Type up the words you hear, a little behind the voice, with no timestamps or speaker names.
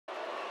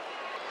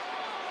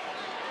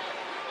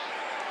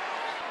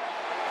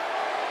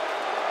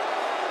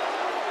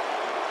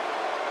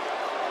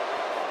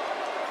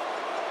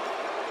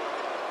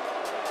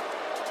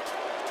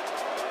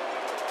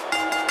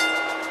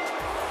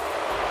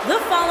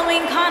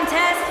following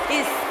contest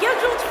is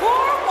scheduled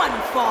for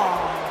one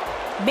fall.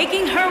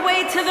 Making her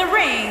way to the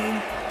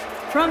ring,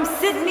 from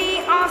Sydney,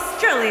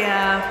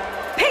 Australia,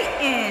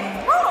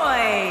 Peyton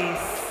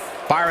Royce.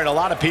 Byron, a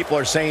lot of people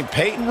are saying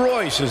Peyton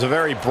Royce has a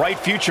very bright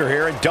future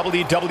here in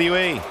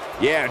WWE.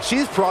 Yeah, and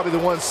she's probably the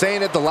one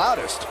saying it the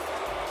loudest.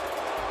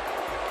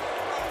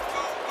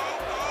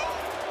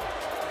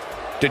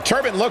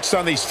 Determined looks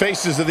on these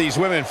faces of these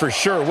women for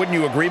sure. Wouldn't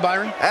you agree,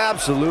 Byron?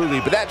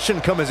 Absolutely, but that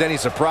shouldn't come as any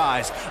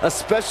surprise,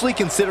 especially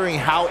considering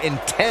how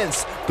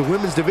intense the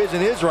women's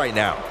division is right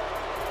now.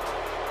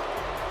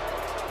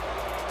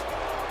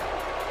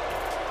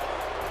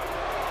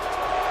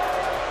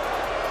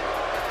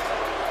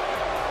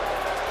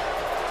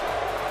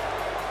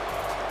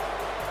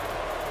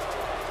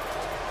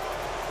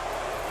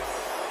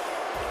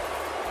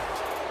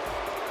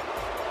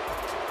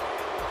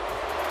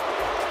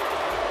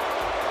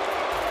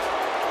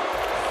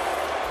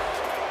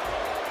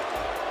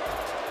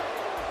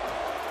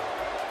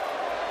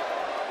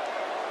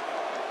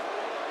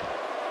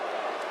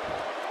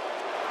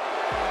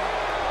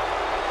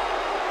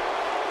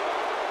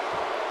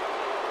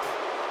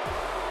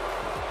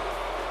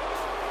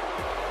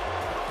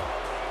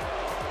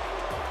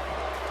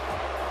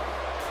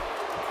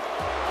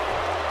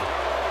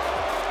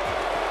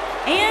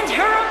 And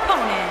her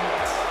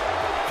opponent,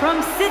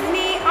 from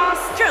Sydney,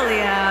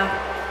 Australia,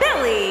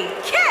 Billie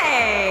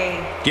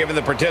Kay. Given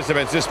the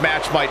participants, this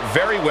match might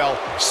very well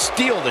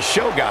steal the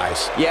show,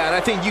 guys. Yeah, and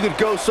I think you could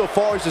go so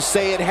far as to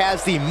say it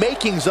has the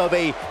makings of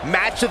a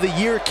Match of the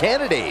Year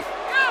candidate.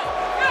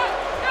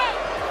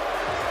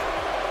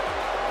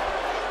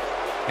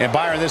 And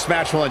Byron, this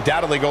match will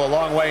undoubtedly go a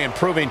long way in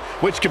proving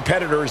which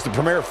competitor is the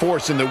premier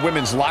force in the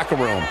women's locker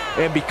room.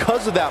 And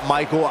because of that,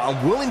 Michael,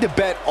 I'm willing to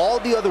bet all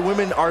the other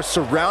women are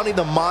surrounding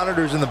the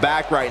monitors in the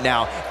back right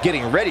now,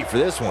 getting ready for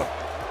this one.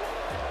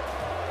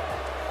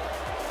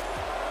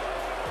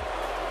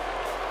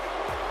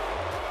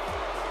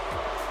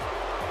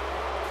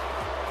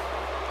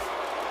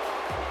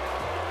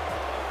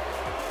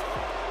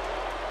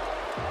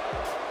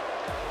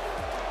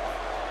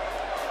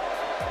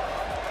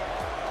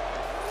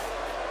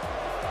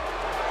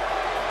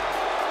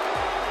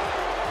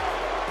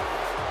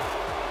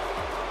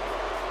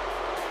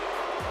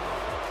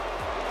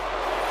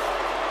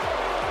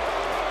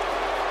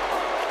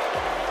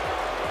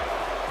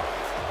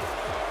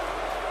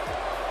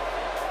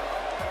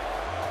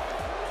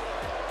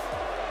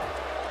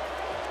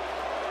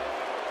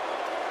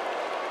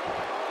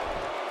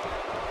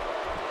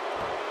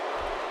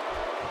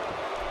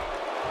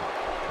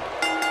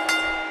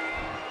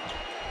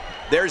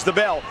 There's the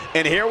bell,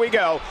 and here we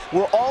go.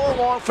 We're all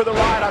along for the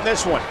ride on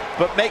this one,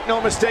 but make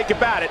no mistake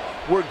about it,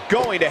 we're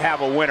going to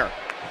have a winner.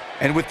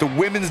 And with the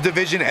women's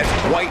division as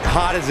white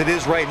hot as it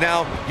is right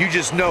now, you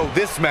just know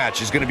this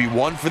match is going to be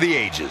one for the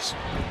ages.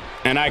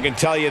 And I can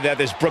tell you that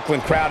this Brooklyn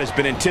crowd has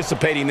been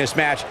anticipating this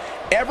match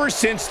ever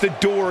since the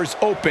doors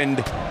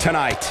opened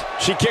tonight.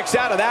 She kicks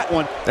out of that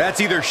one.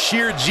 That's either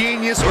sheer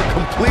genius or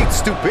complete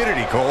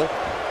stupidity, Cole.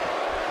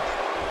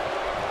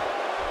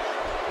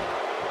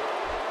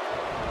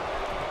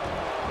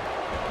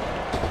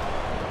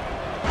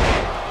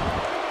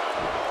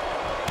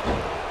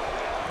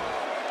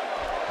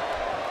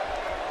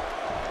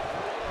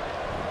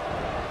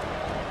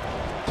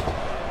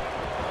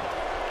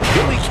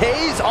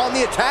 Kay's on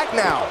the attack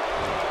now.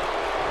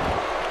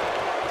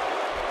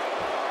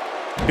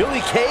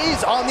 Billie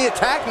Kay's on the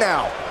attack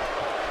now.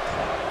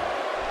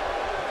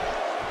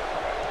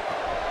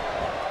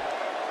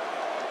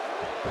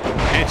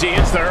 And she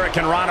hits the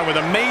Hurricane Rana with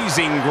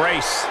amazing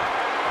grace.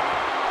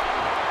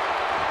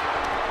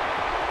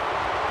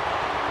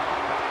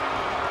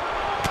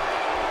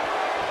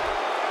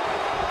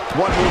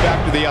 One move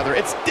after the other.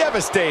 It's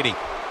devastating.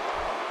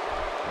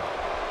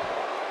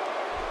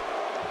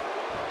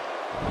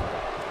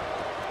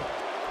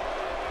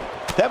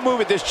 That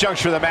move at this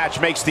juncture of the match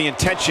makes the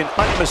intention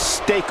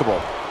unmistakable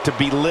to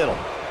belittle.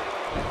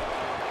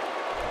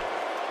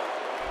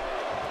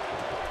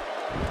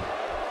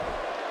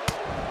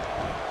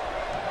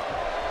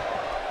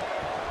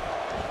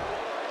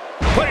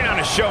 Putting on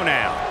a show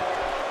now.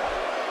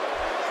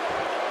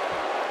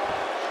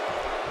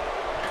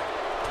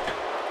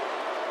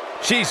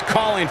 She's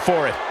calling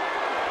for it.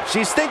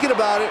 She's thinking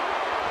about it.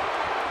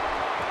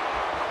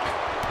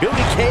 Billie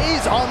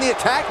Kay's on the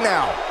attack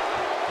now.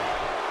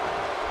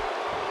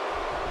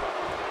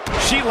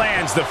 She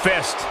lands the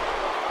fist.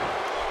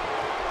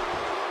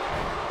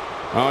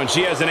 Oh, and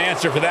she has an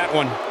answer for that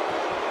one.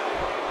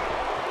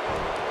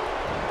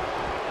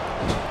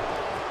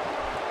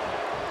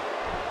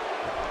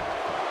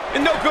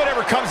 And no good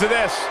ever comes of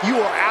this. You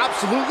are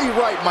absolutely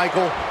right,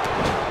 Michael.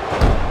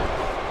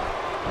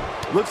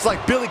 Looks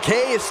like Billie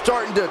Kay is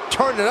starting to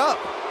turn it up.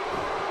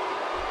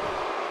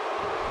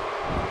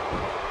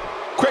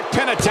 Quick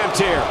pin attempt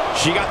here.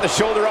 She got the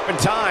shoulder up in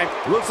time.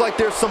 Looks like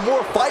there's some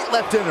more fight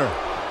left in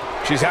her.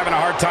 She's having a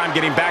hard time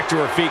getting back to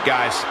her feet,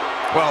 guys.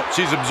 Well,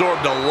 she's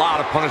absorbed a lot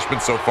of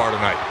punishment so far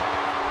tonight.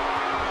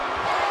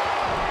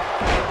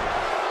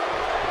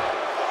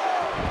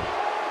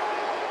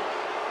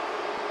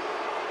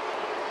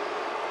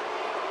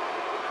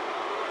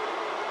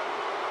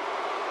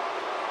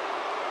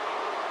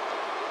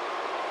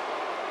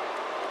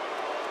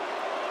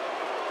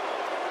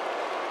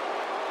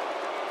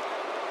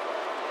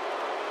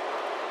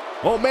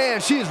 Oh man,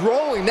 she's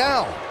rolling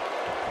now.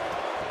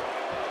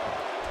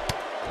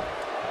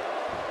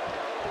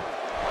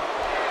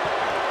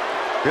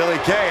 Billie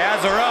Kay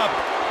has her up.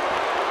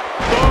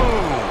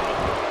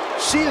 Boom!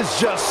 She is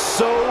just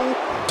so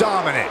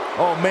dominant.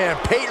 Oh man,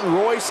 Peyton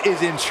Royce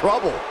is in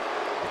trouble.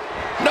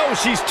 No,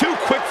 she's too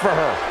quick for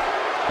her.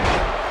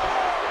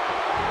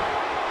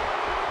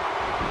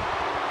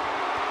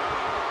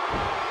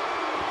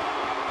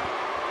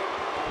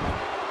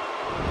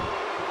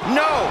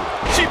 No,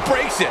 she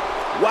breaks it.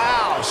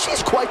 Wow,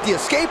 she's quite the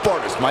escape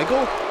artist,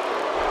 Michael.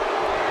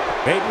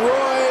 Peyton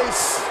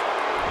Royce.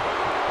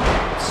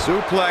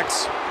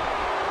 Suplex.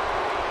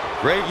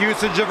 Great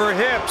usage of her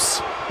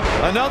hips.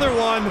 Another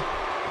one.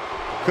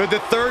 Could the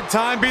third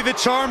time be the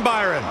charm,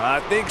 Byron? I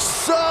think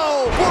so.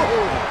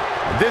 Whoa.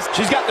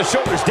 She's got the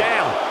shoulders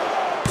down.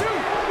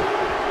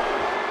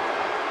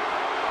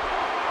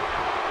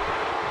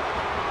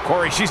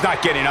 Corey, she's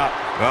not getting up.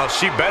 Well,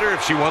 she better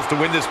if she wants to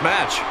win this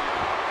match.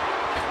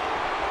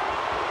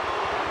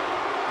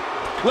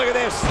 Look at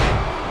this.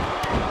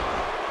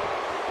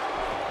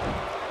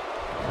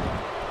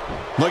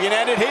 Looking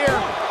at it here.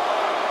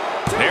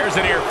 There's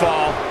an ear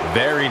fall.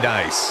 Very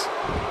nice.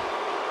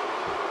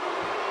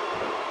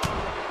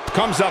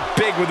 Comes up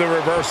big with the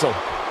reversal.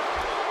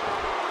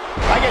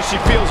 I guess she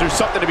feels there's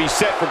something to be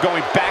said for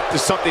going back to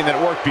something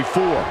that worked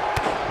before.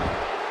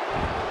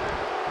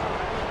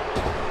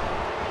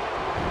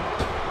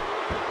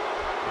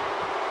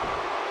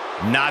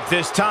 Not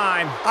this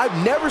time. I've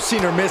never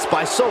seen her miss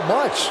by so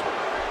much.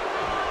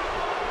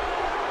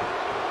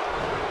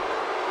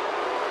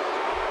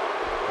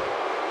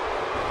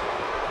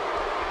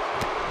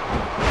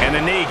 And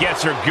the knee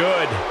gets her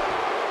good.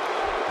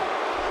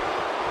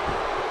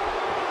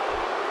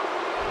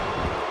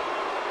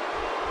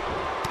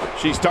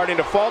 She's starting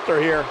to falter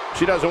here.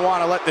 She doesn't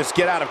want to let this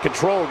get out of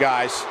control,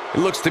 guys. It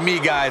looks to me,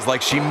 guys,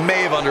 like she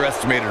may have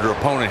underestimated her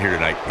opponent here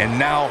tonight, and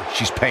now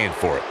she's paying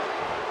for it.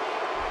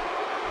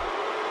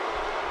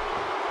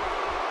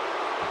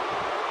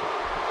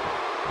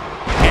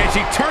 And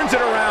she turns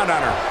it around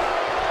on her.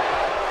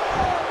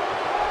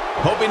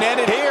 Hoping to end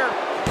it here.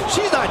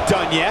 She's not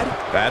done yet.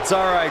 That's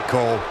all right,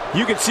 Cole.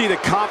 You can see the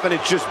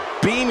confidence just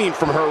beaming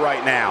from her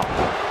right now.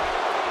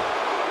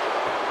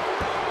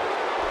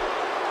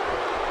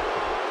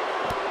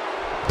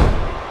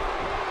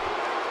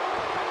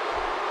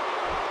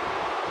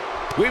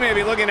 We may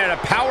be looking at a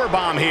power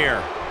bomb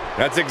here.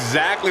 That's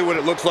exactly what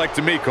it looks like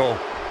to me, Cole.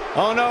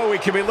 Oh no, we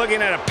could be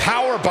looking at a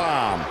power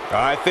bomb.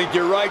 I think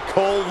you're right,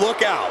 Cole.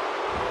 Look out.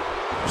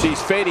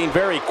 She's fading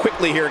very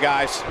quickly here,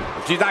 guys.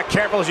 If she's not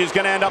careful, she's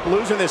going to end up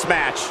losing this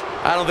match.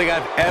 I don't think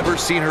I've ever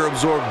seen her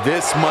absorb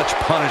this much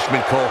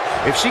punishment, Cole.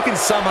 If she can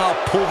somehow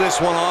pull this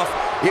one off,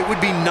 it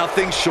would be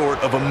nothing short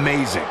of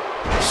amazing.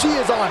 She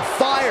is on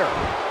fire.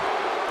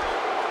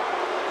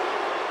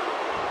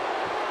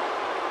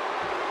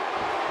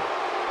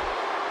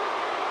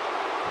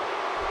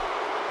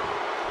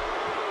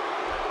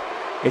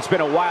 It's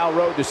been a wild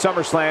road to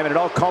SummerSlam, and it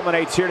all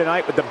culminates here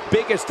tonight with the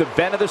biggest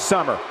event of the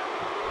summer.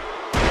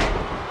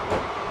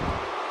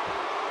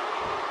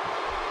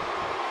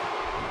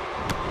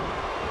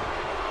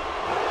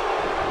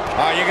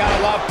 Oh, you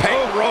gotta love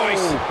Peyton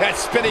Royce. That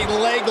spinning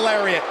leg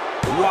lariat.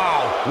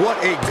 Wow,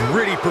 what a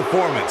gritty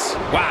performance.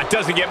 Wow, it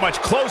doesn't get much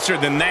closer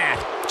than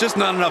that. Just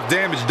not enough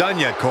damage done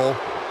yet, Cole.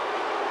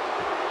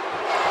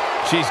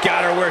 She's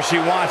got her where she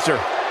wants her.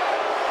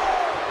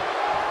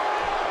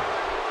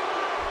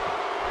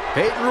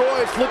 Peyton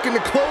Royce looking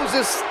to close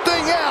this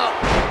thing out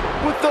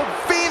with the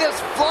Venus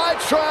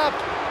flytrap.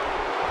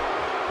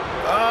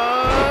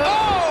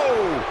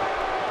 Oh!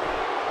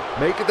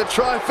 Make it the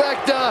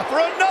trifecta. For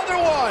another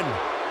one.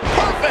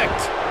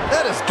 Perfect.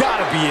 That has got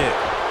to be it.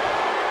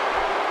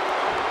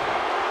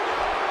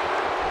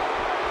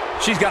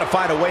 She's got to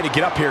find a way to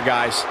get up here,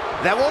 guys.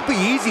 That won't be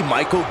easy,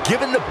 Michael,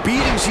 given the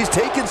beating she's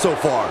taken so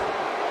far.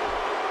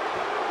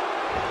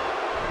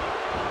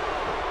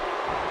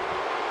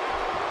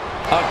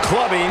 A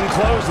clubbing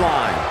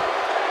clothesline.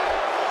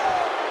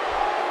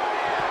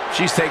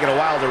 She's taking a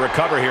while to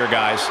recover here,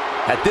 guys.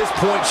 At this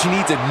point, she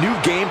needs a new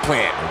game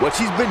plan. What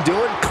she's been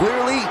doing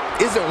clearly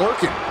isn't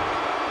working.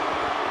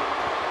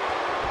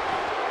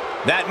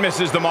 That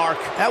misses the mark.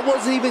 That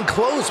wasn't even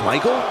close,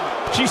 Michael.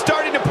 She's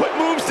starting to put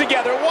moves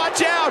together. Watch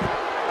out.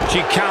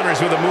 She counters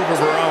with a move of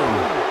her own.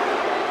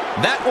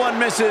 That one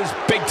misses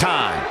big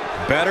time.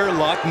 Better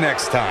luck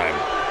next time.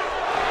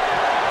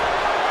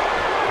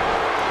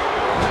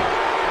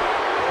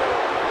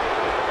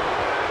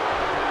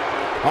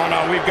 Oh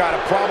no, we've got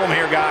a problem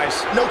here,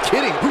 guys. No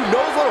kidding. Who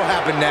knows what will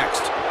happen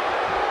next?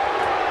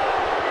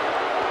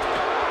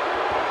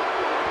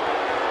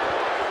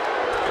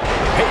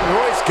 Peyton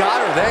Royce got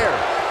her there.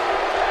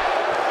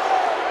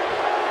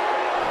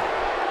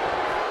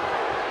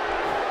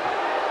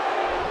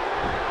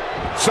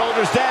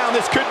 Shoulders down.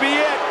 This could be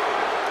it.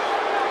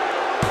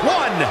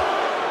 1,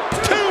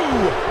 2,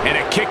 and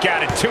a kick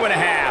out at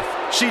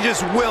 2.5. She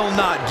just will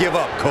not give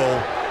up,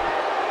 Cole.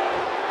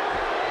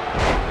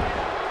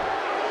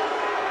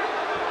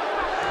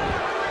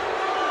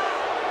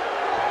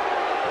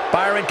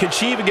 Byron, can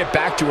she even get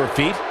back to her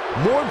feet?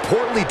 More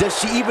importantly, does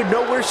she even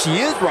know where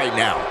she is right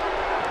now?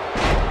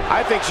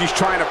 I think she's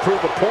trying to prove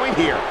a point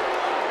here.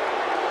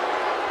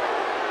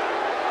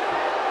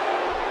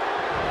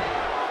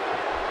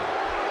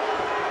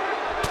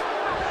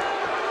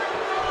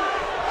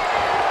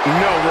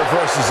 No,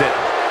 reverses it.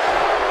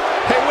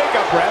 Hey, wake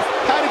up, ref.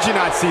 How did you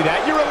not see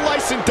that? You're a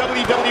licensed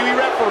WWE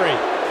referee.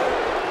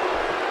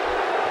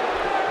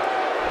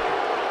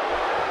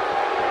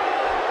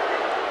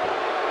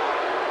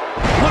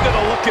 Look at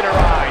the look in her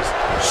eyes.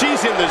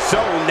 She's in the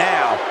zone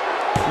now.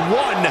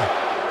 1,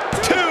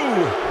 2.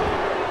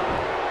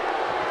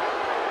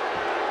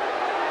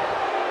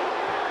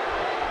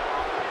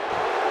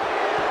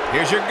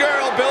 Here's your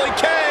girl, Billie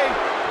Kay.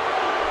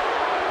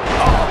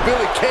 Oh,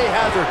 Billie Kay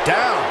has her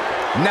down.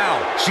 Now,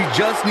 she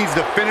just needs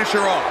to finish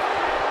her off.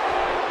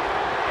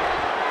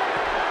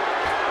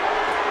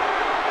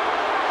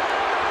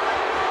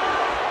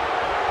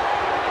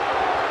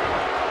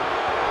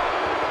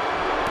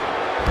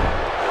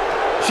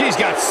 She's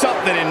got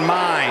something in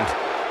mind.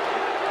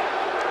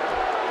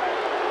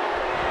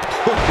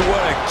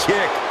 What a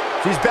kick.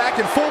 She's back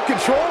in full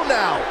control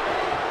now.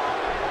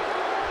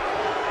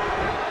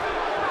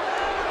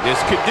 This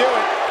could do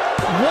it.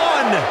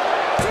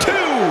 1, 2.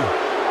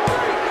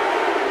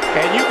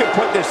 And you can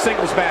put this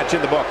singles match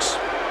in the books.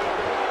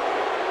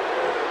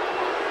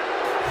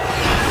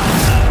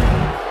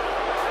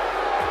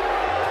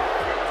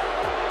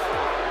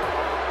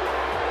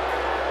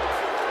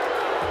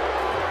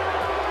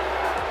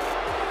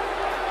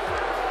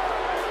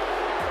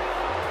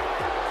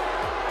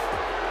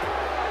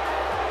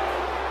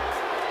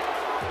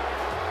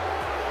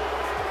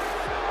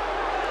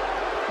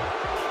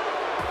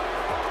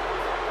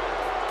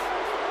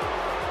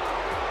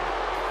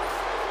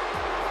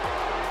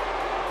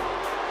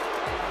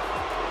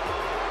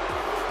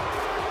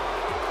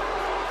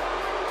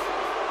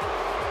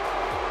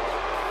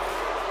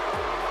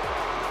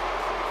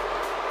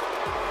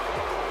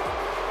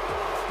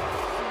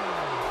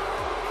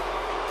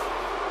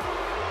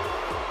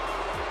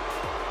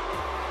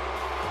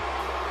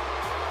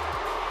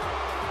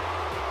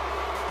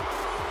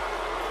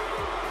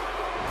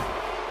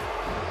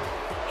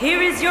 Here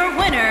is your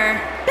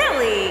winner,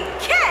 Billie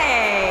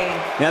Kay.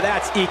 Now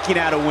that's eking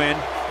out a win.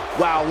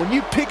 Wow, when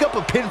you pick up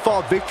a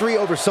pinfall victory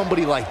over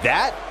somebody like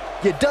that,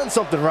 you've done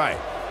something right.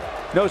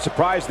 No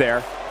surprise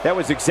there. That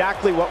was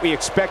exactly what we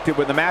expected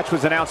when the match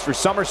was announced for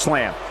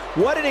SummerSlam.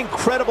 What an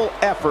incredible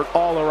effort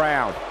all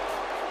around.